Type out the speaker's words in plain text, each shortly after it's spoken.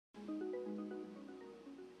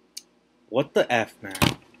What the F, man?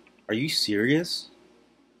 Are you serious?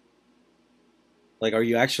 Like, are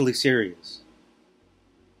you actually serious?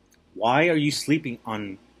 Why are you sleeping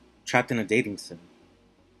on Trapped in a Dating Sim?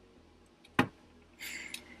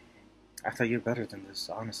 I thought you were better than this,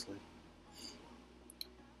 honestly.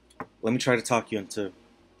 Let me try to talk you into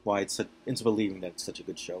into believing that it's such a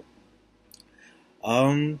good show.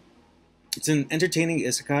 Um, it's an entertaining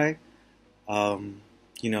isekai.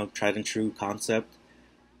 Tried and true concept.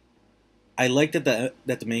 I like that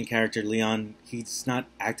the main character Leon, he's not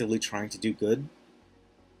actively trying to be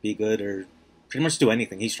good, or pretty much do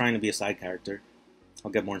anything. He's trying to be a side character. I'll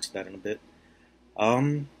get more into that in a bit.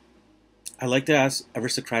 Um, I like the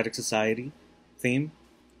aristocratic society theme.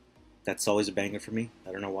 That's always a banger for me.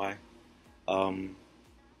 I don't know why. Um,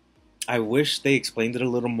 I wish they explained it a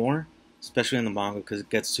little more, especially in the manga, because it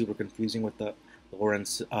gets super confusing with the lower and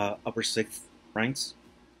upper sixth ranks.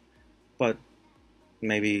 But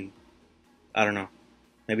maybe, I don't know.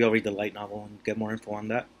 Maybe I'll read the light novel and get more info on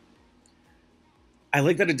that. I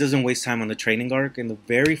like that it doesn't waste time on the training arc. In the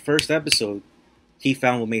very first episode, he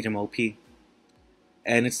found what made him OP.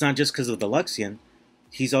 And it's not just because of the Luxian,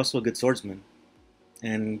 he's also a good swordsman.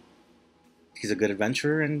 And he's a good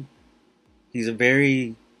adventurer, and he's a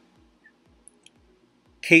very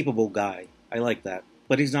capable guy. I like that.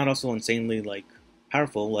 But he's not also insanely, like,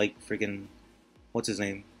 powerful, like freaking, what's his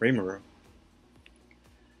name? Rimuru.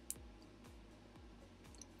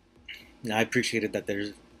 I appreciated that there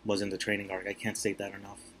wasn't the training arc. I can't state that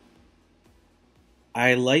enough.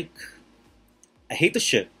 I like... I hate the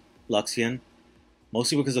ship, Luxian,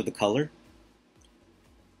 mostly because of the color.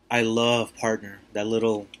 I love Partner, that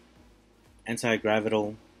little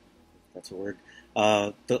anti-gravital, that's a word,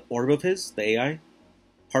 the orb of his, the AI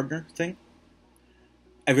partner thing.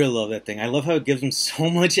 I really love that thing. I love how it gives him so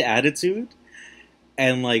much attitude,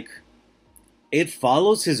 and like, it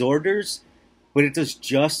follows his orders, but it does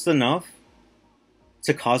just enough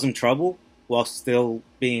to cause him trouble while still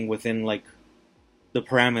being within like the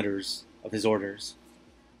parameters of his orders.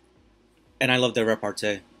 And I love that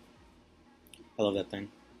repartee. I love that thing.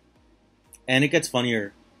 And it gets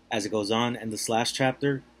funnier as it goes on. And this last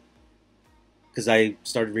chapter, because I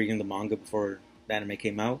started reading the manga before the anime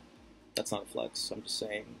came out. That's not a flex. I'm just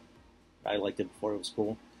saying I liked it before it was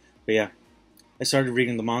cool. But yeah, I started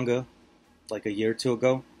reading the manga like a year or two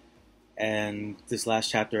ago. And this last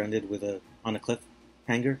chapter ended with on a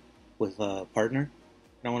cliffhanger with a partner.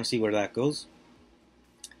 And I want to see where that goes.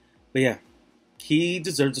 But yeah, he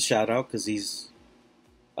deserves a shout out because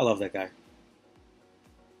I love that guy.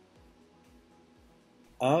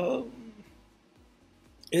 Um,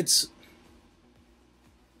 it's,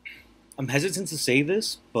 I'm hesitant to say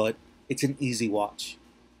this, but it's an easy watch.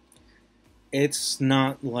 It's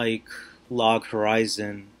not like Log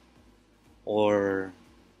Horizon or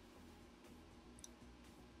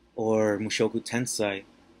Mushoku Tensei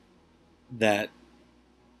that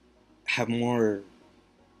have more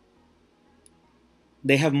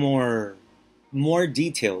more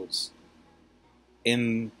details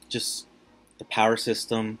in just the power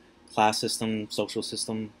system, class system, social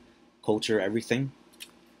system, culture, everything.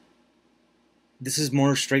 This is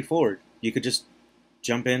more straightforward. You could just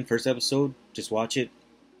jump in first episode, just watch it,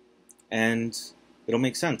 and it'll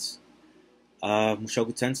make sense.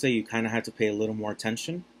 Mushoku Tensei, you kind of have to pay a little more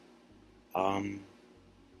attention. Um,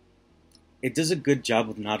 it does a good job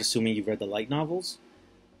of not assuming you've read the light novels,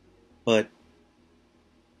 but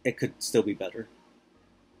it could still be better.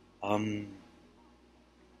 Um,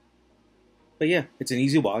 but yeah, it's an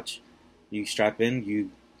easy watch. You strap in, you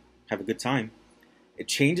have a good time. It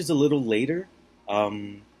changes a little later.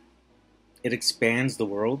 It expands the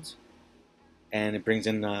world, and it brings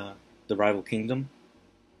in the rival kingdom.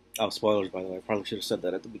 Oh, spoilers, by the way. I probably should have said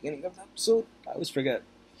that at the beginning of the episode. I always forget.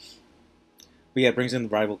 But yeah, it brings in the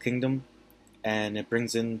rival kingdom, and it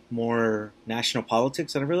brings in more national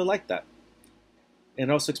politics, and I really like that. And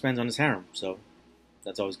it also expands on his harem, so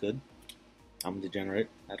that's always good. I'm a degenerate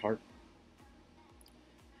at heart.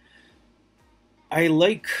 I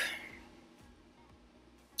like...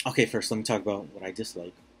 Okay, first let me talk about what I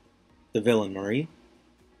dislike. The villain, Marie.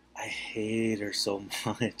 I hate her so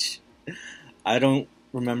much. I don't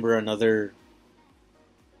remember another...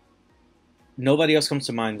 Nobody else comes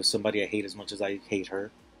to mind with somebody I hate as much as I hate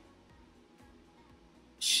her.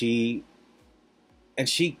 She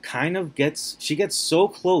kind of gets so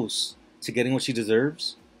close to getting what she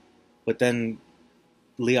deserves, but then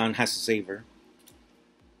Leon has to save her.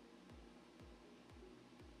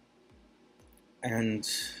 And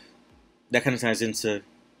that kind of ties into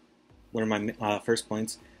one of my first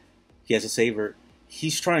points. He has to save her.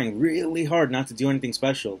 He's trying really hard not to do anything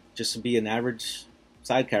special, just to be an average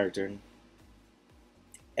side character. And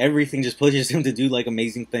everything just pushes him to do like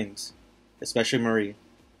amazing things, especially Marie.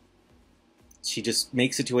 She just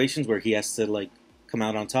makes situations where he has to like come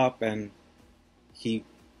out on top, and he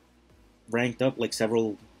ranked up like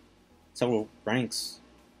several ranks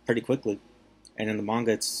pretty quickly. And in the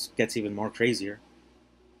manga, it gets even more crazier.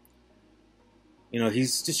 You know,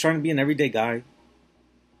 he's just trying to be an everyday guy,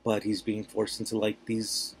 but he's being forced into like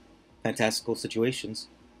these fantastical situations.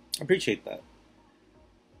 I appreciate that.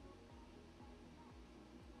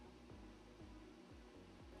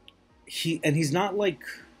 He's not like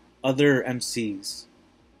other MCs,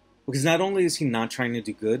 because not only is he not trying to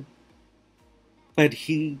do good, but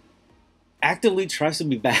he actively tries to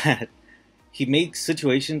be bad. He makes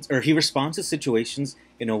situations, or he responds to situations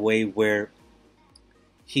in a way where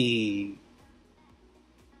he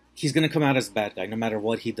he's gonna come out as a bad guy no matter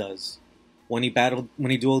what he does. When he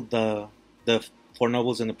dueled the four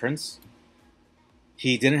nobles and the prince,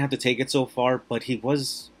 he didn't have to take it so far, but he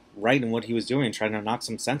was right in what he was doing, trying to knock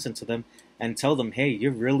some sense into them and tell them, "Hey,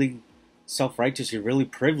 you're really self-righteous. You're really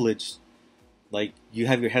privileged. Like you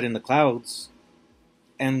have your head in the clouds,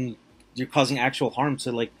 and you're causing actual harm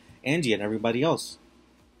to like Angie and everybody else,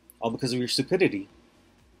 all because of your stupidity."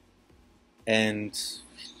 And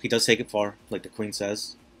he does take it far, like the queen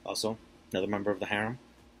says. Also, another member of the harem.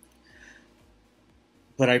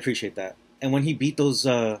 But I appreciate that. And when he beat those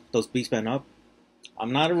beastmen up,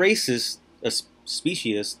 I'm not a racist, a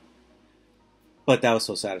speciesist, but that was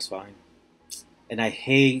so satisfying. And I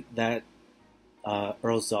hate that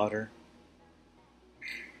Earl's daughter.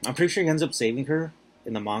 I'm pretty sure he ends up saving her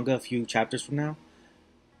in the manga a few chapters from now.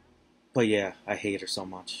 But yeah, I hate her so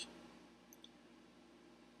much.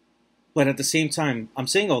 But at the same time, I'm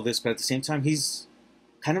saying all this, but at the same time, he's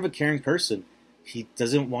kind of a caring person. He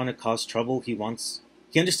doesn't want to cause trouble.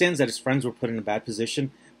 He understands that his friends were put in a bad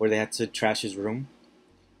position where they had to trash his room.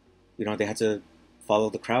 You know, they had to follow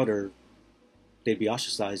the crowd or they'd be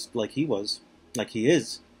ostracized like he was, like he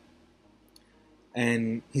is.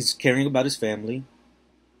 And he's caring about his family.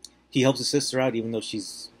 He helps his sister out even though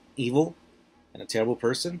she's evil and a terrible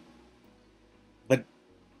person. But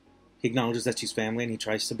he acknowledges that she's family and he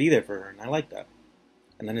tries to be there for her, and I like that.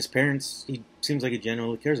 And then his parents, he seems like he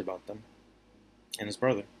genuinely cares about them. And his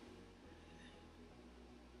brother.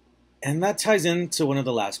 And that ties into one of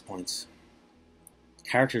the last points.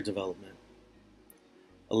 Character development.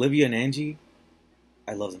 Olivia and Angie,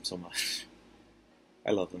 I love them so much.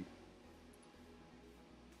 I love them.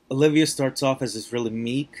 Olivia starts off as this really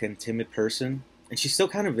meek and timid person, and she still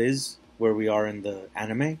kind of is where we are in the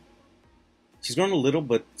anime. She's grown a little,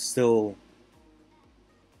 but she's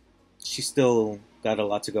still got a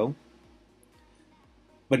lot to go.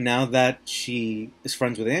 But now that she is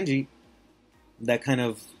friends with Angie, that kind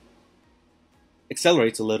of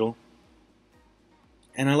accelerates a little,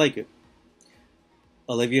 and I like it.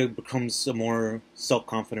 Olivia becomes a more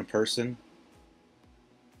self-confident person.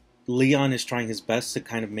 Leon is trying his best to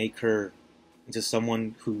kind of make her into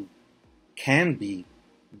someone who can be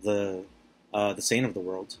the saint of the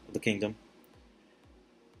world, of the kingdom.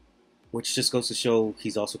 Which just goes to show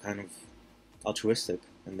he's also kind of altruistic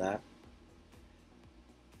in that.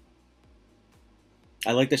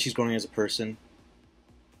 I like that she's growing as a person,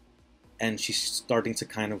 and she's starting to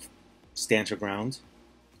kind of stand her ground,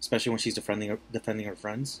 especially when she's defending her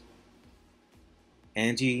friends.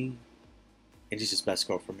 Angie's just best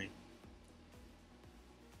girl for me.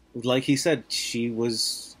 Like he said, she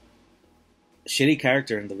was a shitty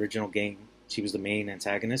character in the original game. She was the main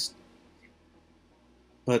antagonist.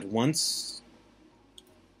 But once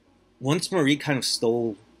Marie kind of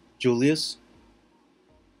stole Julius,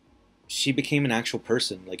 she became an actual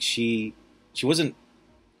person. Like she wasn't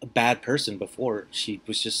a bad person before. She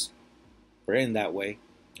was just written that way,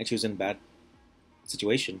 and she was in a bad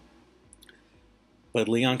situation. But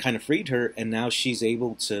Leon kind of freed her, and now she's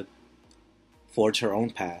able to forge her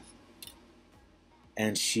own path.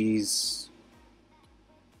 And she's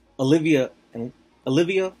Olivia and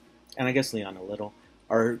I guess Leon a little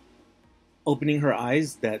are opening her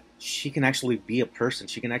eyes that she can actually be a person.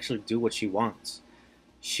 She can actually do what she wants.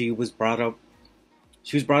 She was brought up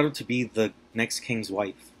to be the next king's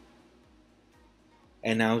wife.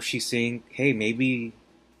 And now she's saying, "Hey, maybe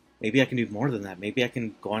I can do more than that. Maybe I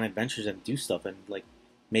can go on adventures and do stuff and like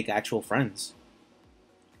make actual friends."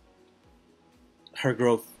 Her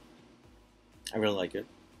growth, I really like it.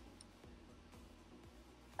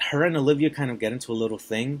 Her and Olivia kind of get into a little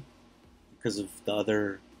thing because of the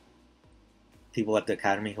other people at the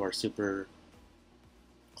academy who are super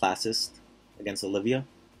classist against Olivia.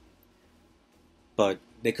 But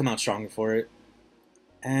they come out stronger for it.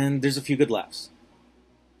 And there's a few good laughs.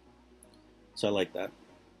 So I like that.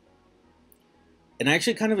 And I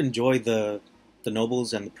actually kind of enjoy the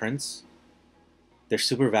nobles and the prince. They're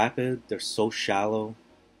super vapid, they're so shallow,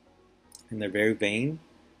 and they're very vain.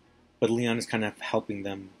 But Leon is kind of helping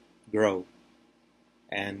them grow,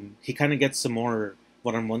 and he kind of gets some more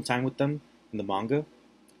one-on-one time with them in the manga.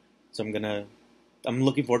 So I'm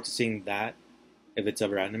looking forward to seeing that if it's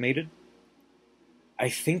ever animated. I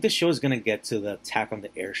think the show is gonna get to the attack on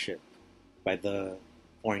the airship by the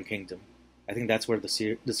Foreign Kingdom. I think that's where the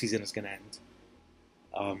season is gonna end,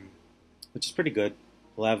 which is pretty good.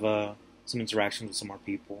 We'll have some interactions with some more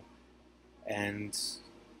people, and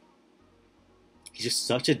he's just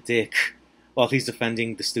such a dick while he's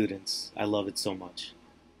defending the students. I love it so much.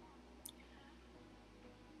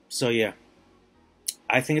 So yeah,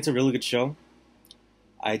 I think it's a really good show.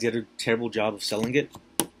 I did a terrible job of selling it,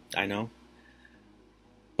 I know,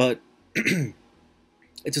 but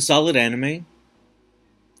it's a solid anime.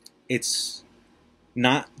 It's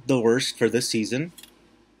not the worst for this season.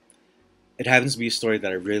 It happens to be a story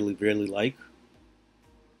that I really, really like.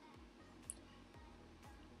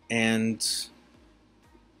 And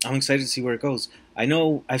I'm excited to see where it goes. I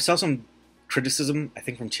know I saw some criticism, I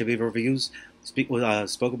think from Chibi Reviews,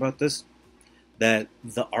 spoke about this, that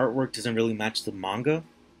the artwork doesn't really match the manga.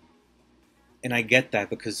 And I get that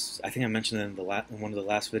because I think I mentioned it in one of the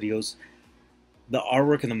last videos. The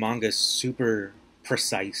artwork in the manga is super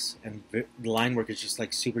precise, and the line work is just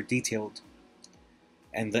like super detailed.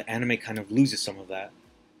 And the anime kind of loses some of that.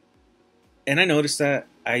 And I noticed that.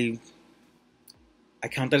 I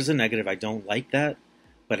count that as a negative. I don't like that,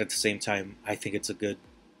 but at the same time, I think it's a good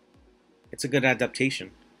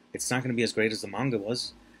adaptation. It's not going to be as great as the manga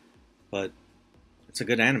was, but it's a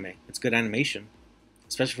good anime. It's good animation,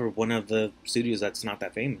 especially for one of the studios that's not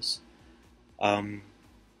that famous. But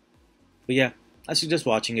yeah, I suggest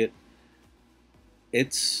watching it.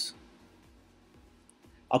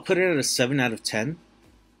 I'll put it at a 7 out of 10.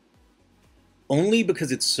 Only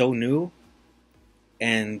because it's so new,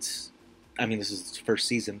 and I mean this is its first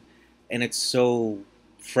season, and it's so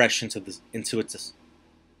fresh into its.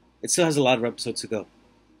 It still has a lot of episodes to go,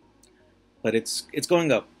 but it's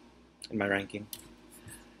going up in my ranking.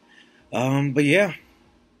 But yeah,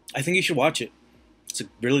 I think you should watch it. It's a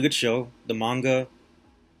really good show. The manga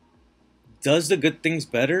does the good things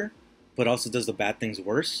better, but also does the bad things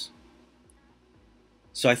worse.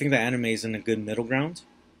 So I think the anime is in a good middle ground.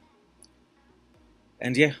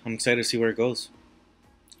 And yeah, I'm excited to see where it goes.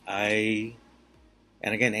 And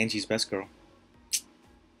again, Angie's best girl.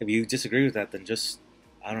 If you disagree with that, then just,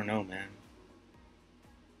 I don't know, man.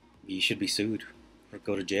 You should be sued or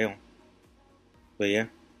go to jail. But yeah,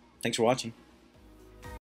 thanks for watching.